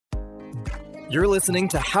You're listening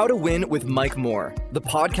to How to Win with Mike Moore, the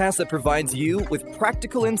podcast that provides you with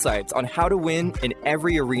practical insights on how to win in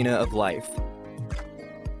every arena of life.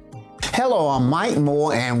 Hello, I'm Mike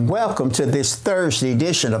Moore, and welcome to this Thursday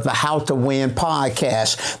edition of the How to Win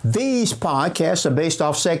podcast. These podcasts are based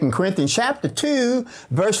off 2 Corinthians chapter 2,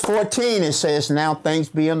 verse 14. It says, "Now thanks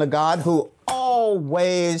be unto God who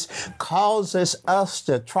always causes us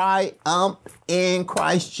to triumph in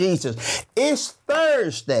Christ Jesus." It's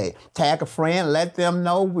Thursday. Tag a friend, let them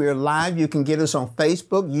know we're live. You can get us on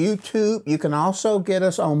Facebook, YouTube. You can also get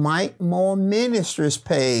us on Mike Moore Ministries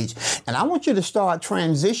page. And I want you to start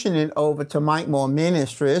transitioning over to Mike Moore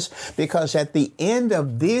Ministries, because at the end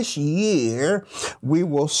of this year, we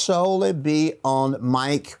will solely be on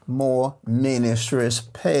Mike Moore Ministries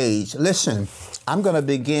page. Listen, I'm going to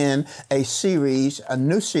begin a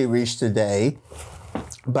new series today,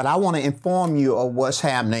 but I want to inform you of what's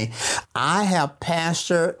happening. I have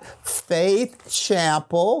pastored Faith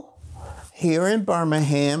Chapel here in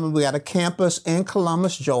Birmingham. We got a campus in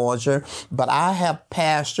Columbus, Georgia, but I have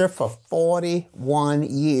pastored for 41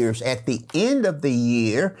 years. At the end of the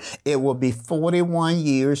year, it will be 41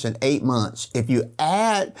 years and 8 months. If you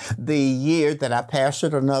add the year that I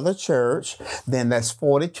pastored another church, then that's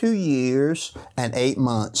 42 years and 8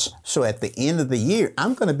 months. So at the end of the year,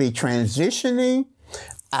 I'm going to be transitioning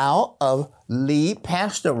out of lead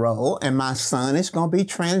pastor role, and my son is going to be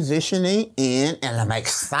transitioning in, and I'm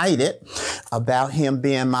excited about him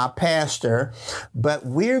being my pastor. But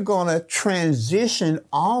we're going to transition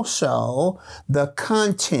also the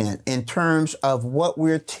content in terms of what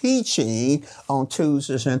we're teaching on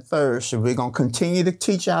Tuesdays and Thursdays. We're going to continue to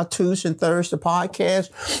teach our Tuesday and Thursday podcast,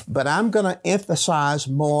 but I'm going to emphasize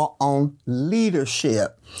more on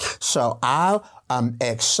leadership. So I'm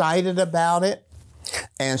excited about it.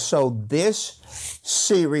 And so this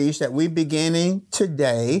series that we're beginning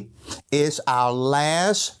today is our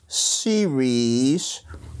last series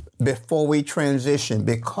before we transition,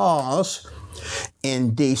 because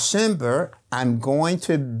in December,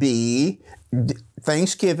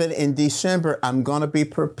 Thanksgiving in December, I'm going to be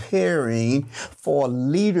preparing for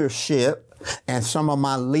leadership and some of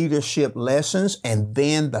my leadership lessons. And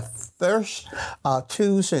then the first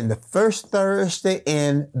Tuesday and the first Thursday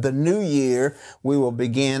in the new year, we will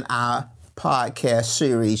begin our podcast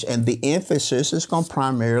series. And the emphasis is going to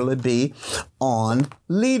primarily be on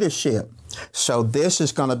leadership. So this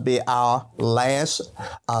is going to be our last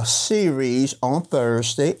series on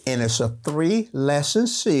Thursday, and it's a 3-lesson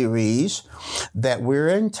series that we're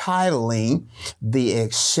entitling The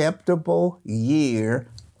Acceptable Year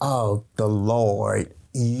of the Lord.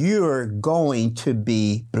 You're going to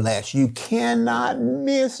be blessed. You cannot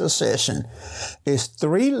miss a session. It's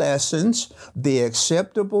 3 lessons, The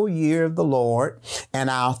Acceptable Year of the Lord, and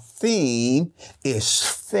our theme is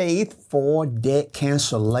faith for debt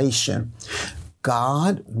cancellation.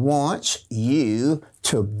 God wants you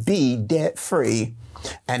to be debt-free,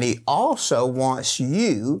 and He also wants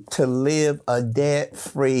you to live a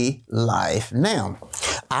debt-free life. Now,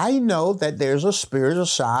 I know that there's a spiritual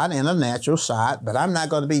side and a natural side, but I'm not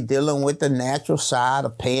going to be dealing with the natural side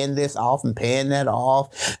of paying this off and paying that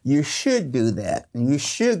off. You should do that. You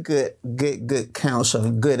should get good counsel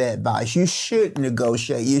and good advice. You should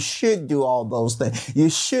negotiate. You should do all those things. You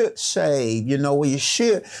should save. You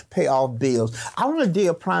should pay off bills. I want to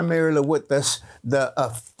deal primarily with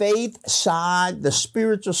the faith side, the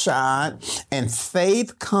spiritual side, and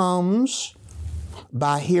faith comes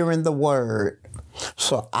by hearing the word.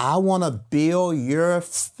 So I want to build your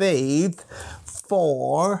faith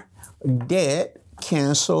for debt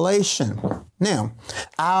cancellation. Now,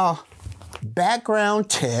 our background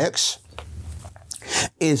text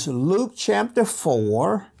is Luke chapter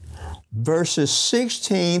 4, verses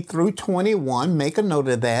 16 through 21. Make a note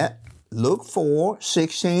of that. Luke 4,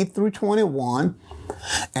 16 through 21.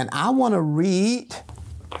 And I want to read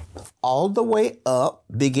all the way up,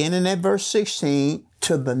 beginning at verse 16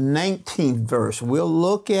 to the 19th verse. We'll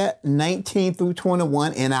look at 19 through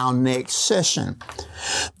 21 in our next session.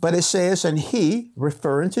 But it says, "And he,"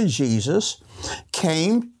 referring to Jesus,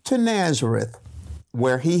 "came to Nazareth,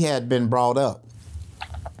 where he had been brought up.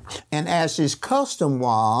 And as his custom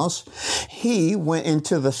was, he went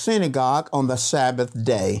into the synagogue on the Sabbath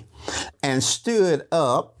day and stood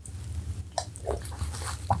up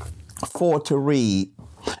for to read.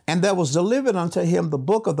 And there was delivered unto him the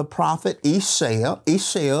book of the prophet Isaiah.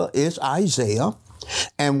 Isaiah is Isaiah.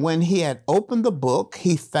 And when he had opened the book,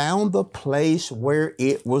 he found the place where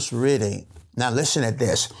it was written, Now listen at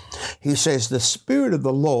this. He says, the Spirit of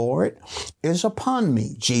the Lord is upon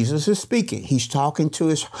me. Jesus is speaking. He's talking to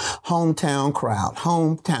his hometown crowd,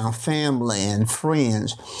 hometown family and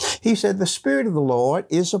friends. He said, the Spirit of the Lord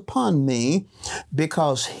is upon me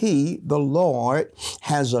because he, the Lord,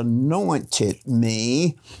 has anointed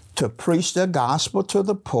me to preach the gospel to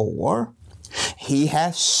the poor. He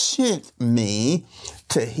has sent me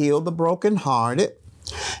to heal the brokenhearted.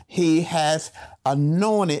 He has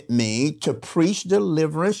anointed me to preach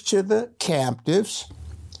deliverance to the captives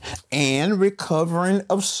and recovering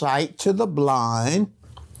of sight to the blind.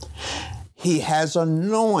 He has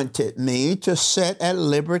anointed me to set at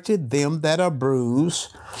liberty them that are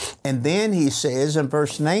bruised. And then he says in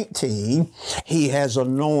verse 19, he has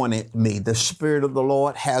anointed me. The Spirit of the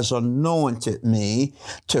Lord has anointed me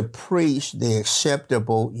to preach the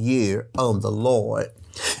acceptable year of the Lord.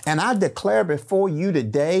 And I declare before you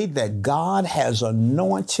today that God has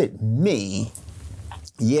anointed me.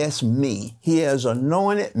 Yes, me. He has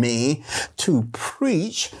anointed me to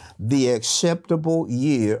preach the acceptable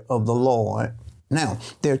year of the Lord. Now,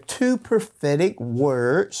 there are two prophetic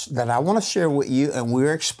words that I want to share with you, and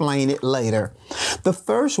we'll explain it later. The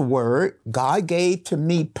first word God gave to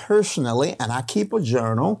me personally, and I keep a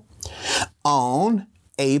journal, on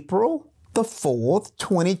April the 4th,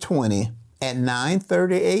 2020. At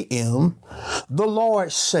 9:30 a.m., the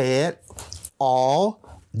Lord said, all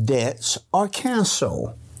debts are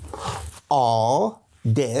canceled. All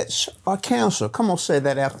debts are canceled. Come on, say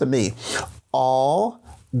that after me. All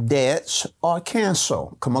debts are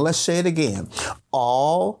canceled. Come on, let's say it again.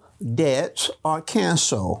 All debts are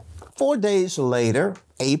canceled. 4 days later,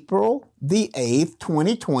 April the 8th,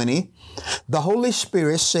 2020, the Holy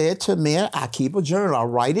Spirit said to me, I keep a journal, I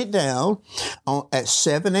write it down, at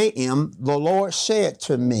 7 a.m., the Lord said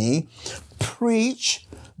to me, preach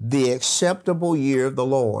the acceptable year of the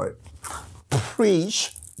Lord.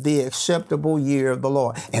 Preach the acceptable year of the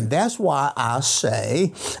Lord. And that's why I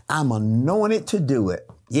say I'm anointed to do it.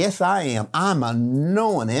 Yes, I am. I'm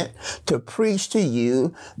anointed to preach to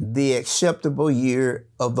you the acceptable year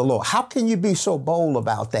of the Lord. How can you be so bold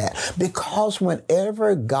about that? Because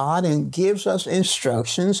whenever God gives us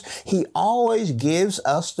instructions, he always gives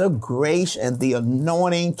us the grace and the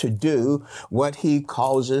anointing to do what he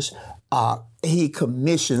causes he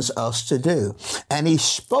commissions us to do. And he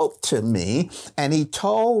spoke to me and he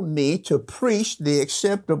told me to preach the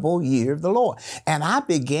acceptable year of the Lord. And I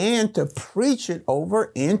began to preach it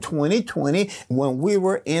over in 2020 when we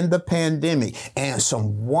were in the pandemic. And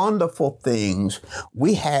some wonderful things.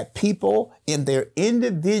 We had people in their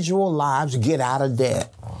individual lives get out of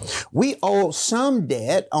debt. We owed some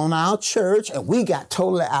debt on our church and we got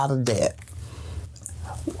totally out of debt.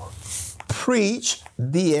 Preach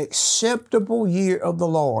the acceptable year of the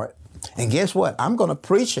Lord. And guess what? I'm going to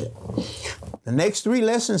preach it. The next 3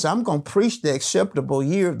 lessons, I'm going to preach the acceptable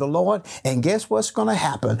year of the Lord. And guess what's going to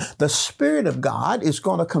happen? The Spirit of God is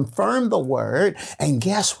going to confirm the word. And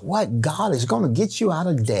guess what? God is going to get you out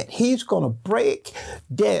of debt. He's going to break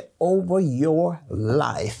debt over your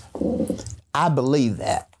life. I believe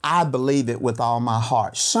that. I believe it with all my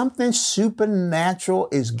heart. Something supernatural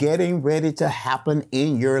is getting ready to happen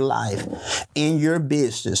in your life, in your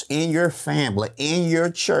business, in your family, in your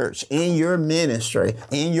church, in your ministry,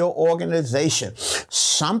 in your organization.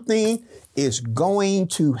 Something is going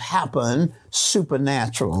to happen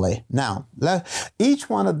supernaturally. Now, each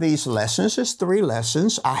one of these lessons is 3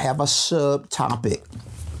 lessons. I have a subtopic.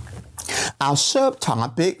 Our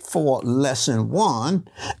subtopic for lesson 1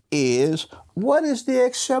 is, what is the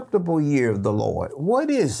acceptable year of the Lord? What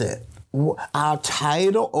is it? Our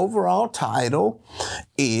overall title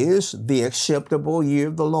is the acceptable year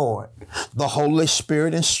of the Lord. The Holy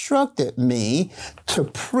Spirit instructed me to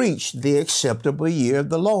preach the acceptable year of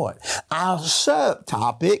the Lord. Our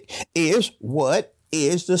subtopic is, what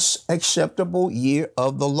is the acceptable year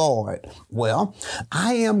of the Lord? Well,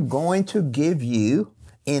 I am going to give you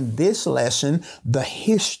in this lesson the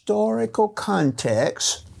historical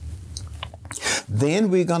context. Then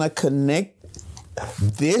we're going to connect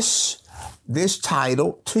this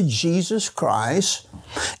title to Jesus Christ,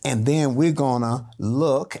 and then we're going to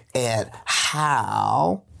look at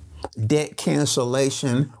how debt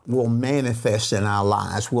cancellation will manifest in our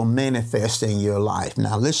lives, will manifest in your life.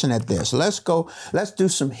 Now listen at this. Let's do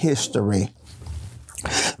some history.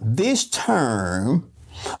 This term,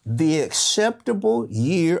 the acceptable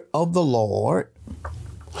year of the Lord,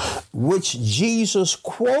 which Jesus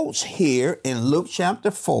quotes here in Luke chapter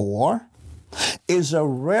 4, is a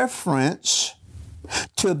reference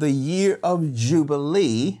to the year of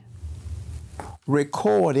Jubilee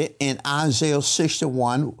recorded in Isaiah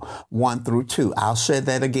 61, 1 through 2. I'll say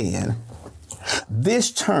that again.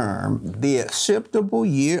 This term, the acceptable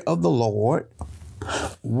year of the Lord,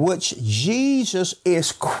 which Jesus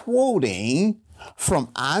is quoting from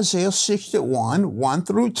Isaiah 61, 1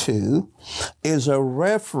 through 2, is a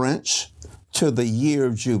reference to the year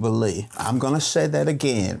of Jubilee. I'm going to say that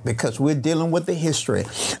again because we're dealing with the history.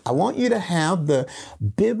 I want you to have the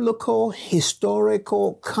biblical,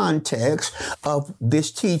 historical context of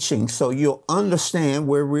this teaching so you'll understand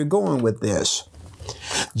where we're going with this.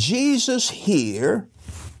 Jesus here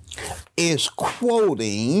is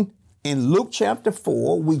quoting in Luke chapter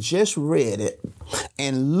 4, we just read it.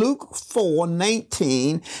 In Luke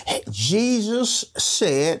 4:19, Jesus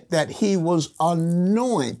said that he was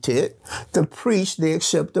anointed to preach the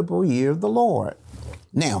acceptable year of the Lord.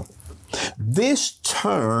 Now, this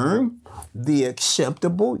term, the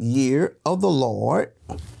acceptable year of the Lord,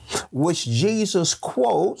 which Jesus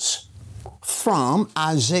quotes from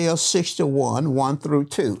Isaiah 61, 1 through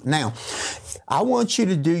 2. Now, I want you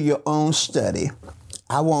to do your own study.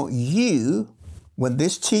 I want you, when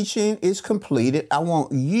this teaching is completed, I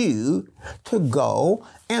want you to go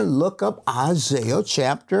and look up Isaiah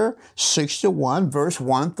chapter 61, verse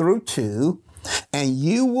 1 through 2, and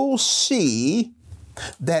you will see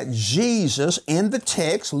that Jesus in the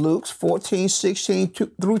text, Luke 14, 16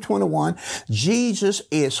 through 21, Jesus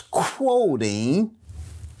is quoting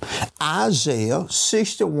Isaiah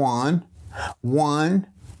 61, 1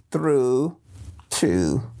 through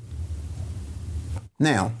 2.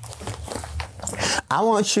 Now, I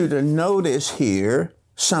want you to notice here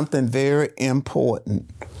something very important.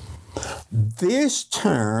 This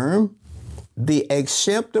term, the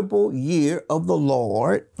acceptable year of the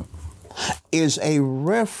Lord, is a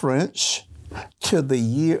reference to the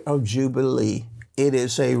year of Jubilee. It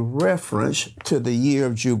is a reference to the year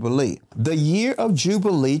of Jubilee. The year of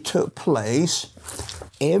Jubilee took place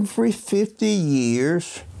every 50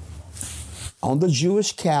 years on the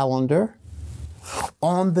Jewish calendar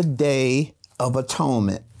on the Day of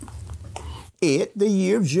Atonement. The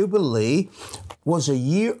year of Jubilee, was a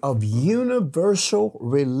year of universal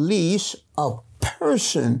release of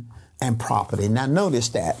person and property. Now notice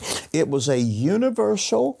that. It was a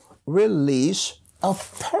universal release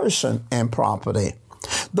of person and property.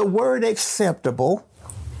 The word acceptable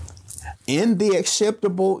in the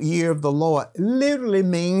acceptable year of the Lord literally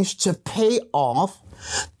means to pay off,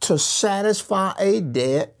 to satisfy a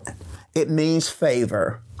debt. It means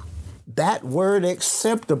favor. That word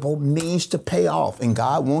acceptable means to pay off, and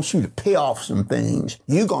God wants you to pay off some things.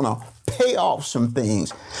 You're going to pay off some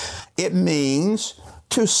things. It means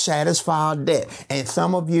to satisfy a debt. And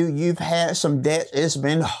some of you, you've had some debt. It's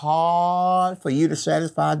been hard for you to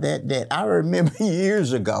satisfy that debt. I remember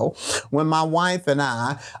years ago when my wife and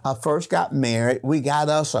I first got married, we got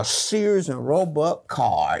us a Sears and Roebuck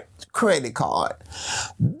credit card.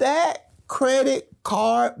 That credit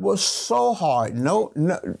card was so hard. No,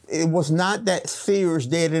 it was not that Sears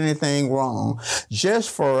did anything wrong.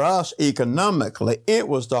 Just for us economically, it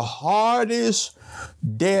was the hardest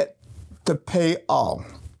debt to pay off.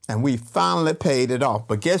 And we finally paid it off.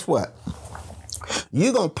 But guess what?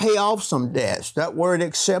 You're going to pay off some debts. That word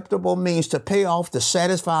acceptable means to pay off, to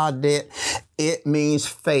satisfy a debt. It means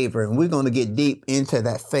favor. And we're going to get deep into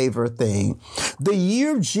that favor thing. The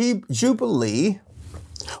year of Jubilee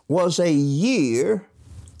was a year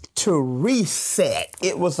to reset.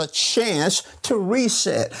 It was a chance to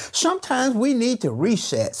reset. Sometimes we need to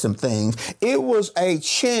reset some things. It was a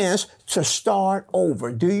chance to start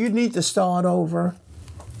over. Do you need to start over?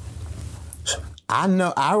 I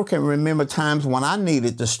know I can remember times when I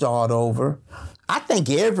needed to start over. I think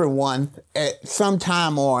everyone at some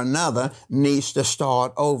time or another needs to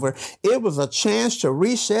start over. It was a chance to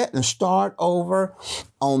reset and start over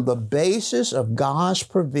on the basis of God's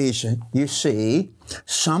provision. You see,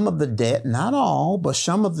 some of the debt, not all, but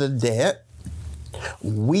some of the debt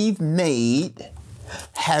we've made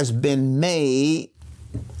has been made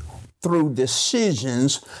through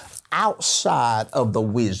decisions outside of the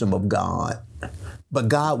wisdom of God. But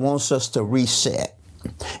God wants us to reset.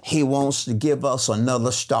 He wants to give us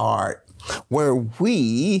another start where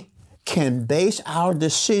we can base our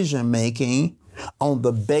decision making on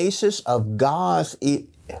the basis of God's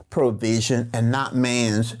provision and not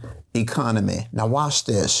man's economy. Now watch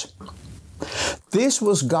this. This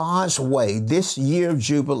was God's way. This year of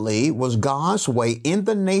Jubilee was God's way in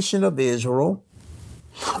the nation of Israel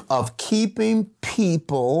of keeping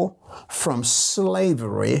people from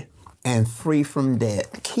slavery and free from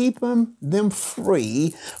debt. Keeping them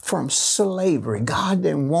free from slavery. God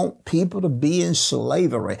didn't want people to be in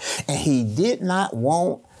slavery, and He did not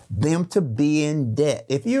want them to be in debt.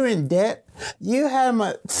 If you're in debt, you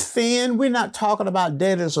haven't sinned. We're not talking about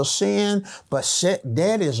debt as a sin, but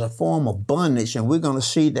debt is a form of bondage, and we're going to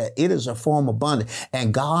see that it is a form of bondage,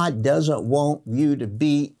 and God doesn't want you to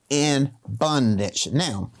be in bondage.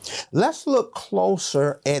 Now, let's look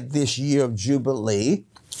closer at this year of Jubilee.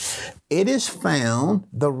 It is found,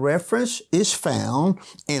 the reference is found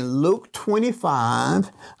in Luke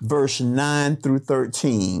 25, verse 9 through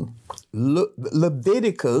 13.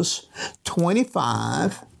 Leviticus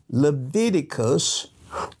 25,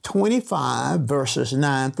 verses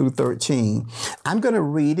 9 through 13. I'm going to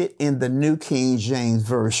read it in the New King James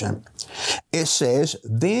Version. It says,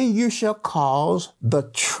 "Then you shall cause the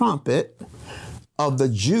trumpet of the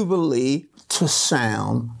Jubilee to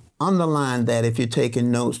sound." Underline that if you're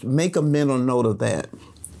taking notes. Make a mental note of that.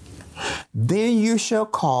 "Then you shall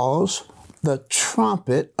cause the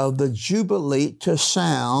trumpet of the Jubilee to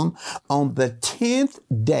sound on the 10th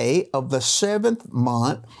day of the 7th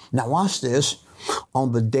month." Now watch this.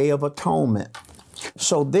 On the Day of Atonement.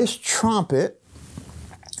 So this trumpet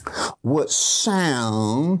would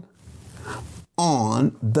sound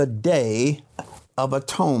on the Day of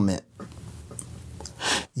Atonement.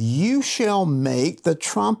 "You shall make the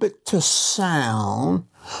trumpet to sound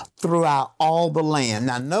throughout all the land."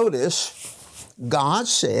 Now notice, God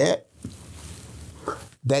said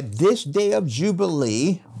that this day of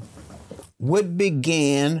Jubilee would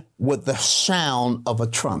begin with the sound of a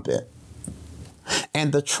trumpet.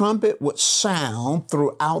 And the trumpet would sound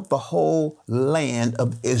throughout the whole land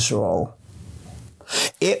of Israel.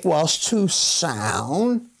 It was to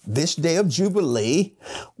sound, this day of Jubilee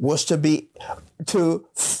was to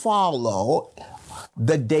follow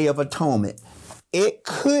the Day of Atonement. It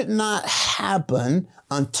could not happen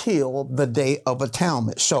until the Day of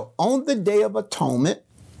Atonement. So on the Day of Atonement,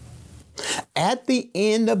 at the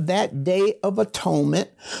end of that Day of Atonement,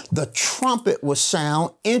 the trumpet would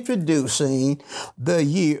sound, introducing the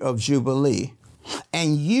year of Jubilee.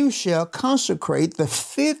 "And you shall consecrate the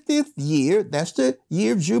 50th year," that's the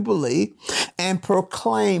year of Jubilee, "and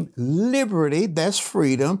proclaim liberty," that's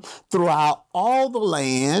freedom, "throughout all the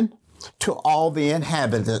land to all the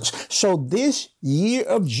inhabitants." So this year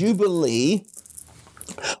of Jubilee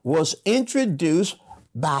was introduced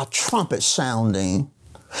by trumpet sounding,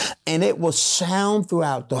 and it will sound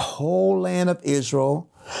throughout the whole land of Israel.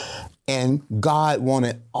 And God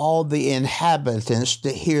wanted all the inhabitants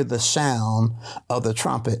to hear the sound of the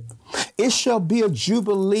trumpet. "It shall be a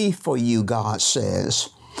jubilee for you," God says,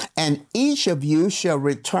 "and each of you shall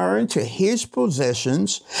return to his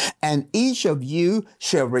possessions, and each of you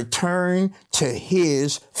shall return to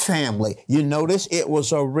his family." You notice it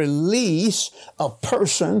was a release of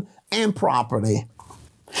person and property.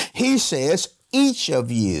 He says, each of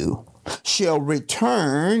you shall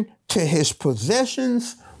return to his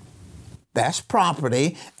possessions, that's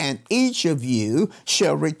property, and each of you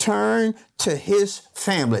shall return to his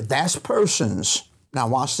family, that's persons. Now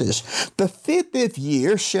watch this. "The 50th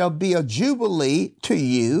year shall be a jubilee to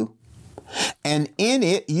you, and in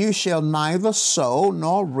it you shall neither sow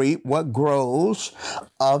nor reap what grows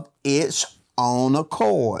of its own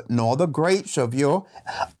accord, nor the grapes of your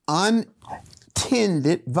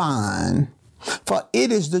untended vine. For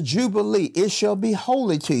it is the Jubilee, it shall be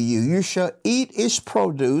holy to you. You shall eat its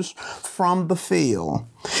produce from the field.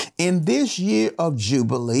 In this year of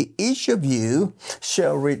Jubilee, each of you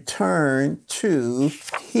shall return to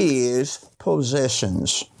his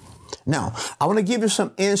possessions." Now, I want to give you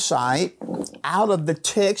some insight out of the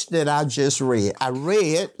text that I just read. I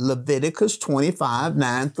read Leviticus 25,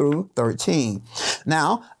 9 through 13.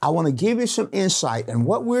 Now, I want to give you some insight. And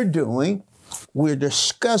what we're doing, we're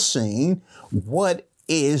discussing what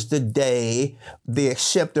is the day, the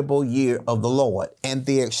acceptable year of the Lord. And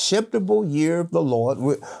the acceptable year of the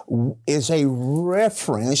Lord is a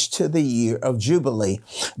reference to the year of Jubilee.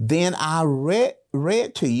 Then I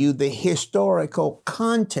read to you the historical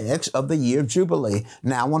context of the year of Jubilee.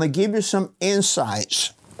 Now I want to give you some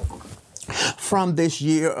insights from this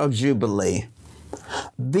year of Jubilee.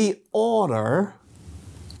 The order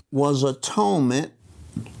was atonement,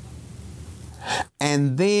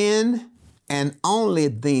 and then, and only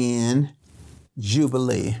then,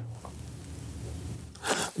 Jubilee.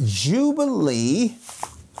 Jubilee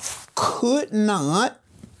could not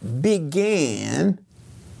begin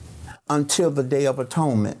until the Day of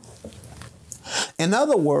Atonement. In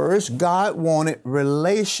other words, God wanted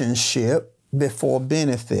relationship before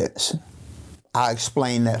benefits. I'll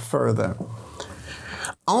explain that further.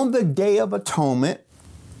 On the Day of Atonement,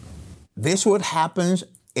 this would happen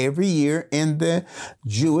every year in the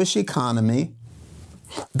Jewish economy.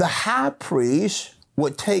 The high priest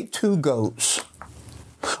would take 2 goats,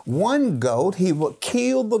 One goat, he would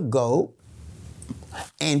kill the goat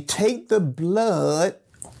and take the blood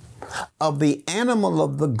of the animal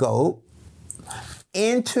of the goat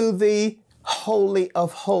into the Holy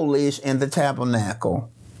of Holies in the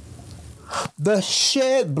tabernacle. The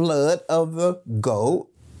shed blood of the goat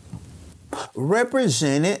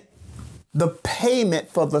represented the payment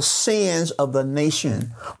for the sins of the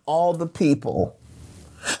nation, all the people.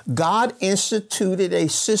 God instituted a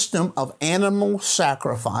system of animal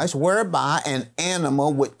sacrifice whereby an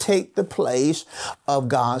animal would take the place of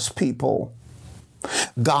God's people.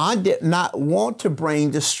 God did not want to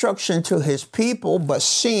bring destruction to his people, but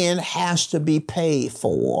sin has to be paid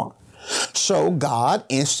for. So God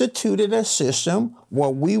instituted a system where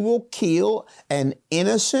we will kill an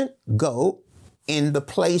innocent goat in the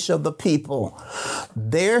place of the people.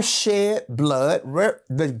 Their shed blood,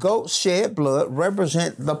 the goat's shed blood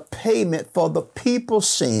represent the payment for the people's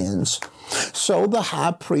sins. So the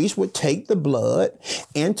high priest would take the blood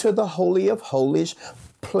into the Holy of Holies,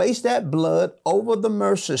 place that blood over the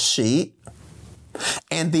mercy seat,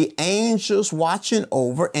 and the angels watching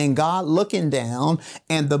over and God looking down,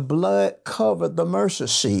 and the blood covered the mercy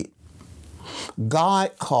seat.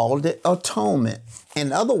 God called it atonement.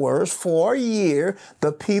 In other words, for a year,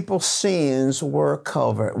 the people's sins were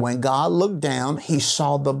covered. When God looked down, he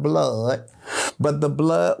saw the blood, but the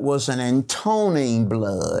blood was an atoning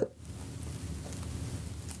blood.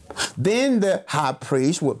 Then the high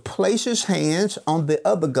priest would place his hands on the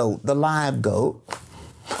other goat, the live goat,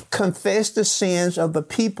 confess the sins of the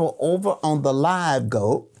people over on the live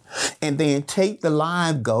goat, and then take the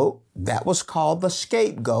live goat, that was called the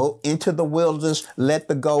scapegoat, into the wilderness, let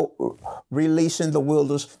the goat release in the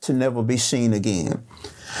wilderness to never be seen again.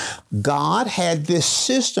 God had this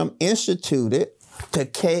system instituted to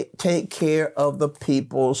take care of the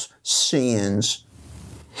people's sins.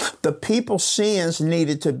 The people's sins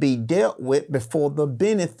needed to be dealt with before the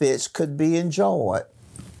benefits could be enjoyed.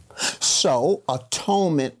 So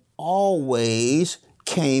atonement always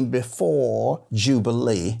came before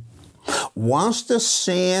Jubilee. Once the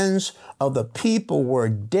sins of the people were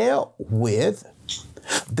dealt with,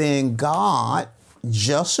 then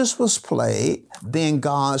justice was played, then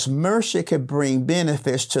God's mercy could bring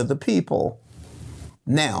benefits to the people.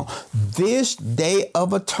 Now, this Day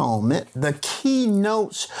of Atonement, the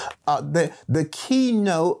keynote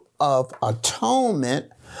of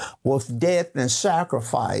atonement was death and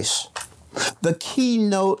sacrifice. The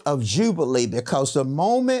keynote of Jubilee, because the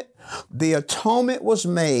moment the atonement was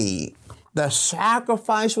made, the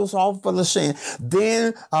sacrifice was offered for the sin,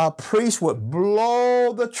 then a priest would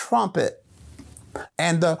blow the trumpet,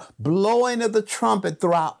 and the blowing of the trumpet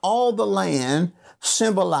throughout all the land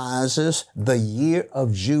symbolizes the year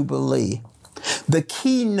of Jubilee. The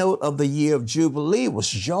keynote of the year of Jubilee was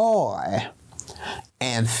joy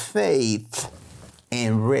and faith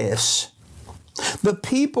and rest. The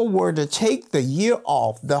people were to take the year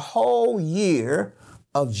off, the whole year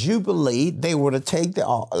of Jubilee, they were to take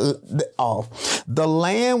off. The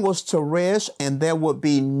land was to rest, and there would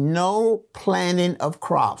be no planting of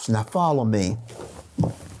crops. Now follow me.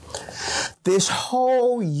 This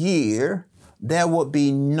whole year, there would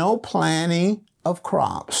be no planting of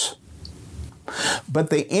crops. But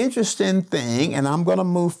the interesting thing, and I'm going to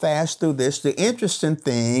move fast through this, the interesting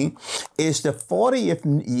thing is the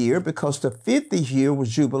 40th year, because the 50th year was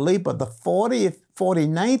Jubilee, but the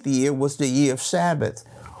 49th year was the year of Sabbath.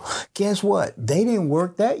 Guess what? They didn't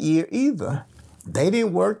work that year either. They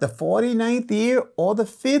didn't work the 49th year or the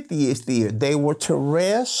 50th year. They were to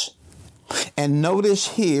rest. And notice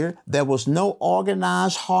here, there was no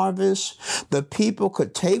organized harvest. The people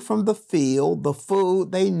could take from the field the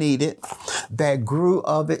food they needed that grew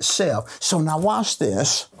of itself. So now watch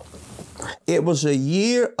this. It was a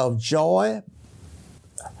year of joy.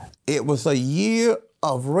 It was a year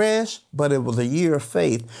of rest, but it was a year of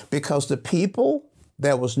faith, because the people,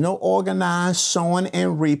 there was no organized sowing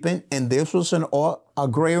and reaping, and this was an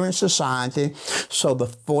agrarian society. So the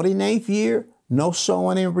 49th year, no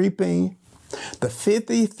sowing and reaping. The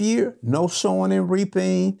 50th year, no sowing and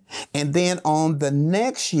reaping. And then on the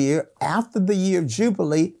next year, after the year of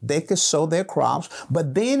Jubilee, they could sow their crops.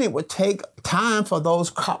 But then it would take time for those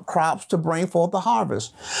crops to bring forth the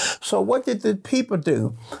harvest. So what did the people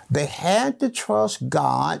do? They had to trust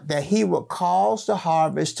God that he would cause the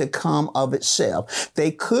harvest to come of itself.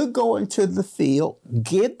 They could go into the field,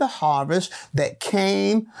 get the harvest that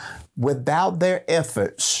came without their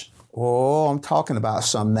efforts. Oh, I'm talking about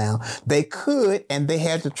some now. They could, and they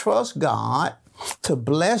had to trust God to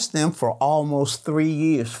bless them for almost 3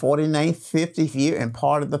 years, 49th, 50th year, and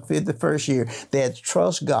part of the 51st year. They had to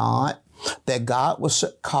trust God that God would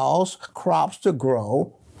cause crops to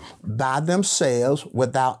grow by themselves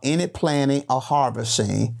without any planting or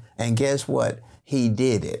harvesting. And guess what? He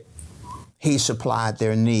did it. He supplied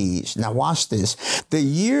their needs. Now watch this. The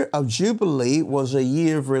year of Jubilee was a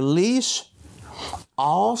year of release.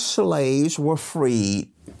 All slaves were freed.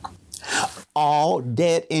 All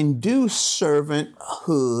debt-induced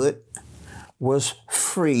servanthood was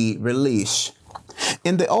freed, released.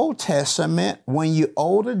 In the Old Testament, when you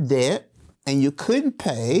owed a debt and you couldn't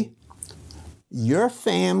pay, your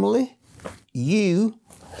family, you,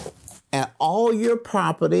 and all your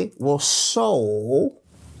property was sold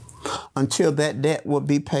until that debt would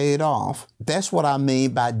be paid off. That's what I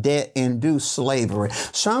mean by debt-induced slavery.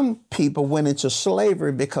 Some people went into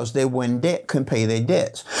slavery because they were in debt, couldn't pay their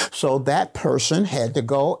debts. So that person had to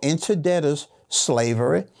go into debtor's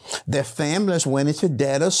slavery. Their families went into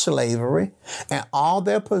debtor's slavery, and all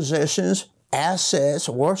their possessions, assets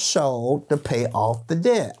were sold to pay off the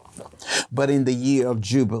debt. But in the year of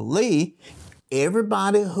Jubilee,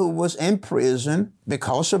 everybody who was in prison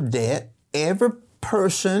because of debt, every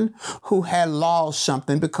person who had lost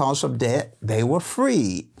something because of debt, they were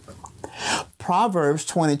freed. Proverbs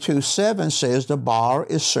 22:7 says the borrower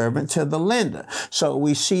is servant to the lender. So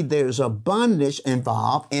we see there's a bondage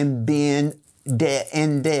involved in being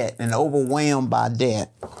in debt and overwhelmed by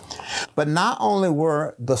debt. But not only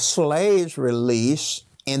were the slaves released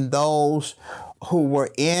and those who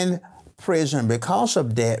were in prison because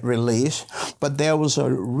of debt released, but there was a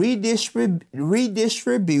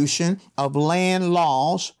redistribution of land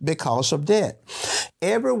lost because of debt.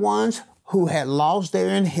 Everyone who had lost their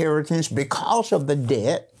inheritance because of the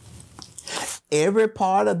debt, every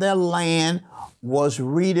part of their land was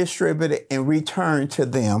redistributed and returned to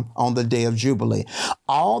them on the day of Jubilee.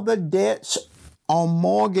 All the debts on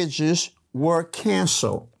mortgages were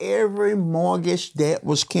canceled. Every mortgage debt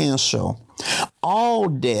was canceled. All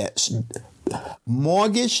debts,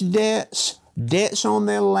 mortgage debts, debts on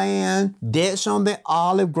their land, debts on their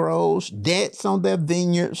olive groves, debts on their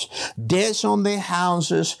vineyards, debts on their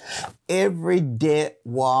houses, every debt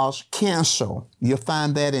was canceled. You'll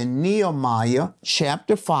find that in Nehemiah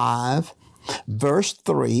chapter 5, verse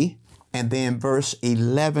 3, and then verse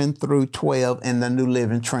 11 through 12 in the New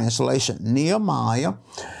Living Translation. Nehemiah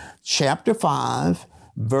chapter 5,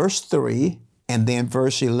 verse 3, and then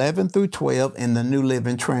verse 11 through 12 in the New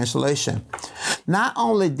Living Translation. Not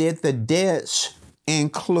only did the debts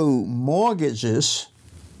include mortgages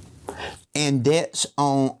and debts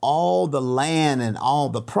on all the land and all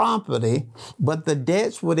the property, but the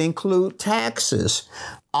debts would include taxes.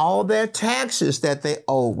 All their taxes that they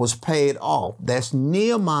owed was paid off. That's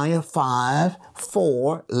Nehemiah 5,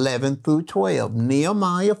 4, 11 through 12.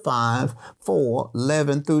 Nehemiah 5, 4,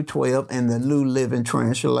 11 through 12 in the New Living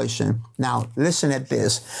Translation. Now, listen at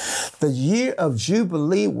this. The year of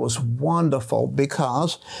Jubilee was wonderful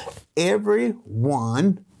because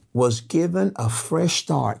everyone was given a fresh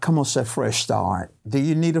start. Come on, say fresh start. Do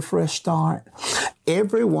you need a fresh start?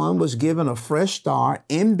 Everyone was given a fresh start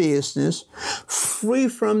in business, free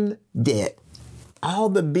from debt. All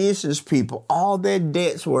the business people, all their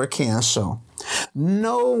debts were canceled.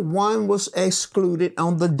 No one was excluded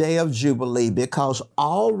on the day of Jubilee because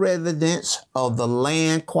all residents of the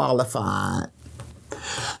land qualified.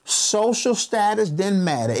 Social status didn't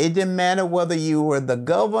matter. It didn't matter whether you were the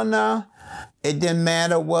governor. It didn't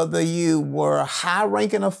matter whether you were a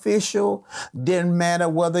high-ranking official. Didn't matter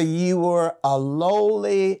whether you were a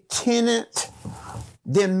lowly tenant.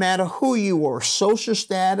 Didn't matter who you were. Social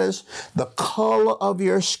status, the color of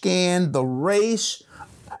your skin, the race.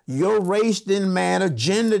 Your race didn't matter.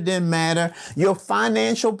 Gender didn't matter. Your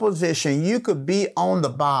financial position, you could be on the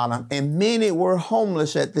bottom. And many were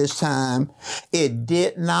homeless at this time. It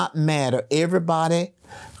did not matter. Everybody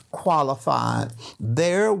qualified.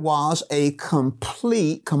 There was a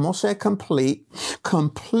complete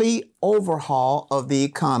overhaul of the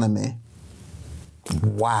economy.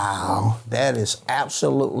 Wow, that is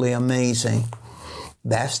absolutely amazing.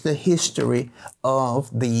 That's the history of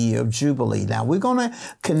the year of Jubilee. Now we're going to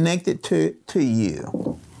connect it to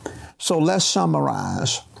you. So let's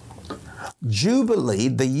summarize. Jubilee,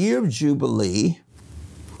 the year of Jubilee,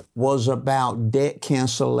 was about debt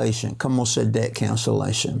cancellation. Come on, say debt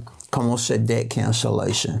cancellation. Come on, say debt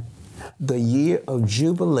cancellation. The year of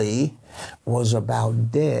Jubilee was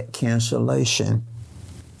about debt cancellation.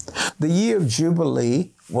 The year of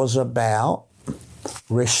Jubilee was about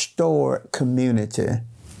restored community.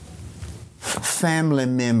 Family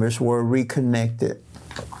members were reconnected.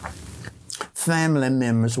 Family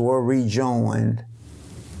members were rejoined.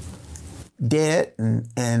 Debt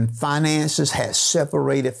and finances had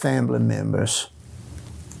separated family members.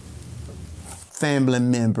 family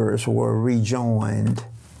members were rejoined.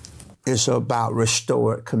 It's about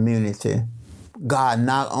restored community. God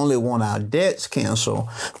not only wants our debts canceled,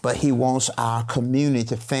 but he wants our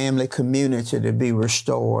community, family community, to be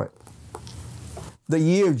restored. The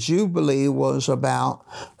year of Jubilee was about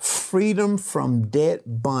freedom from debt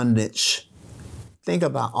bondage. Think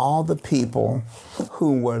about all the people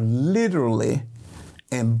who were literally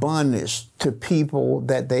in bondage to people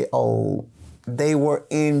that they owed. They were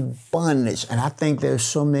in bondage. And I think there's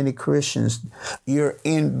so many Christians, you're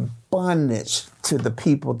in bondage to the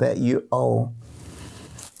people that you owe.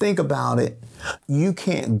 Think about it. You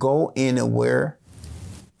can't go anywhere.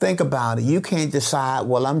 Think about it. You can't decide,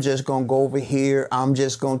 well, I'm just going to go over here. I'm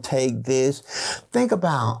just going to take this. Think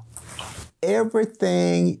about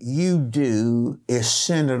everything you do is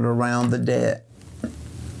centered around the debt.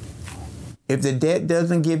 If the debt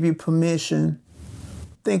doesn't give you permission,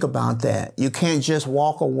 think about that. You can't just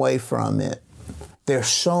walk away from it. There's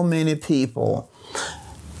so many people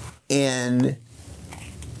in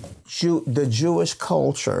the Jewish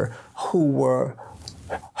culture who were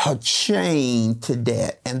chained to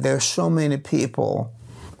debt. And there's so many people.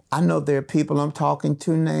 I know there are people I'm talking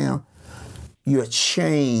to now. You're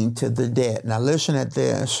chained to the debt. Now listen at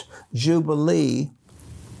this. Jubilee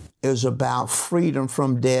is about freedom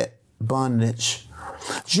from debt bondage.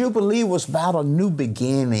 Jubilee was about a new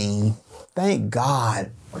beginning. Thank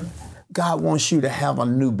God. God wants you to have a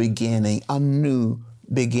new beginning, a new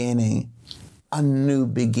beginning, a new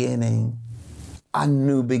beginning, a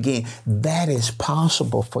new beginning. That is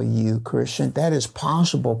possible for you, Christian. That is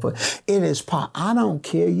possible for, it is, I don't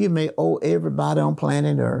care. You may owe everybody on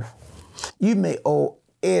planet Earth. You may owe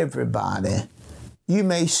everybody. You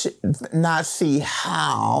may not see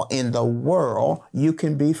how in the world you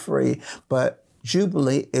can be free, but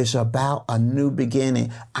Jubilee is about a new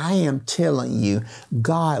beginning. I am telling you,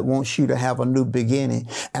 God wants you to have a new beginning.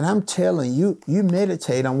 And I'm telling you, you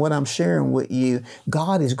meditate on what I'm sharing with you.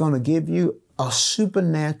 God is going to give you a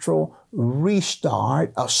supernatural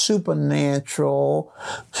restart, a supernatural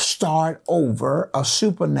start over, a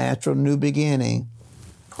supernatural new beginning.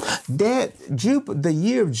 The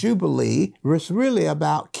year of Jubilee was really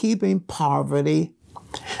about keeping poverty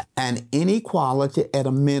and inequality at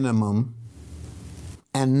a minimum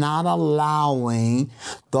and not allowing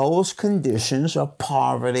those conditions of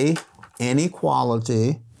poverty,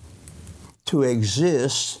 inequality to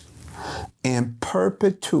exist in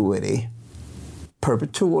perpetuity.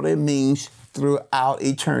 Perpetuity means throughout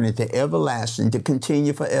eternity, everlasting, to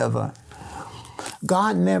continue forever.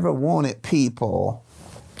 God never wanted people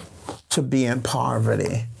to be in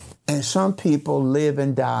poverty. And some people live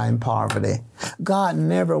and die in poverty. God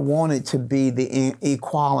never wanted to be the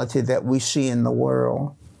inequality that we see in the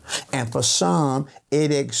world. And for some,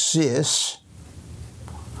 it exists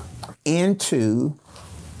into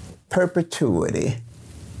perpetuity.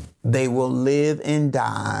 They will live and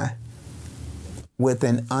die with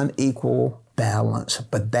an unequal balance,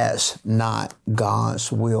 but that's not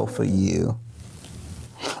God's will for you.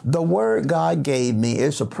 The word God gave me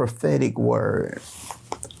is a prophetic word.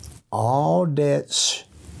 All debts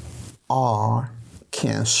are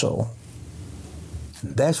canceled.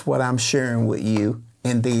 That's what I'm sharing with you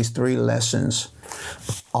in these 3 lessons.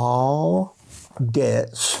 All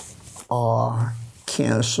debts are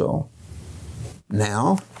canceled.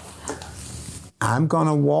 Now, I'm going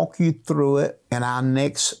to walk you through it in our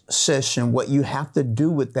next session, what you have to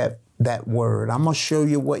do with that word. I'm going to show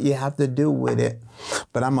you what you have to do with it,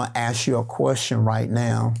 but I'm going to ask you a question right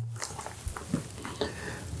now.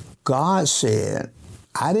 God said,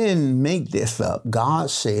 I didn't make this up.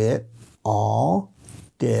 God said, all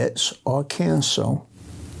debts are canceled.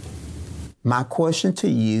 My question to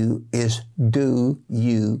you is, do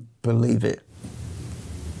you believe it?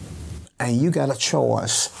 And you got a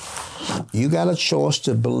choice. You got a choice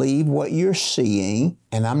to believe what you're seeing.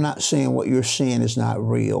 And I'm not saying what you're seeing is not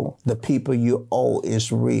real. The people you owe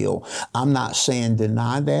is real. I'm not saying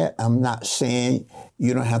deny that. I'm not saying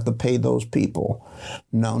you don't have to pay those people.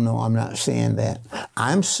 No, I'm not saying that.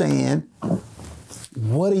 I'm saying,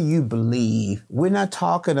 what do you believe? We're not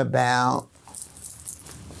talking about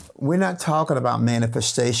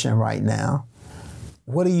manifestation right now.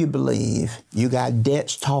 What do you believe? You got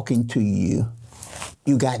debts talking to you.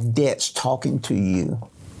 You got debts talking to you.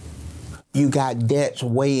 You got debts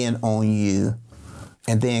weighing on you.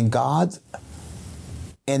 And then God,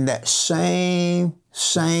 in that same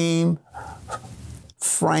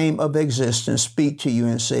frame of existence, speak to you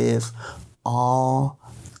and says, all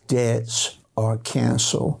debts are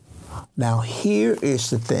canceled. Now, here is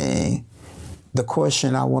the thing, the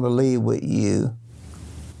question I want to leave with you.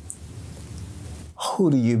 Who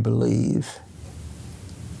do you believe?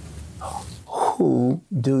 who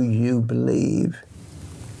do you believe?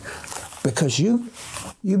 Because you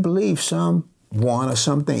believe someone or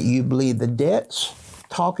something. You believe the debts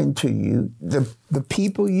talking to you, the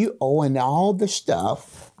people you owe, and all the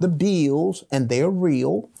stuff, the bills, and they're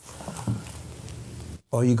real.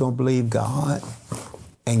 Or you going to believe God?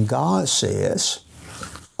 And God says,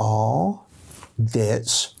 all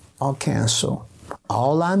debts are canceled.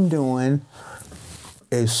 All I'm doing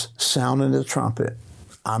is sounding the trumpet.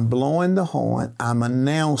 I'm blowing the horn. I'm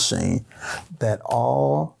announcing that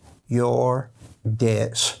all your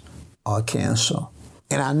debts are canceled.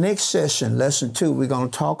 In our next session, lesson 2, we're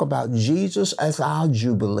going to talk about Jesus as our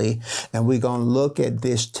Jubilee, and we're going to look at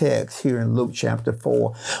this text here in Luke chapter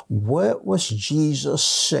 4. What was Jesus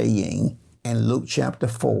saying in Luke chapter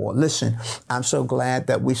 4? Listen, I'm so glad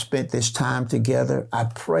that we spent this time together. I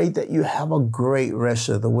pray that you have a great rest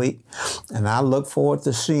of the week, and I look forward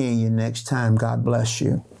to seeing you next time. God bless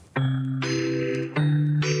you.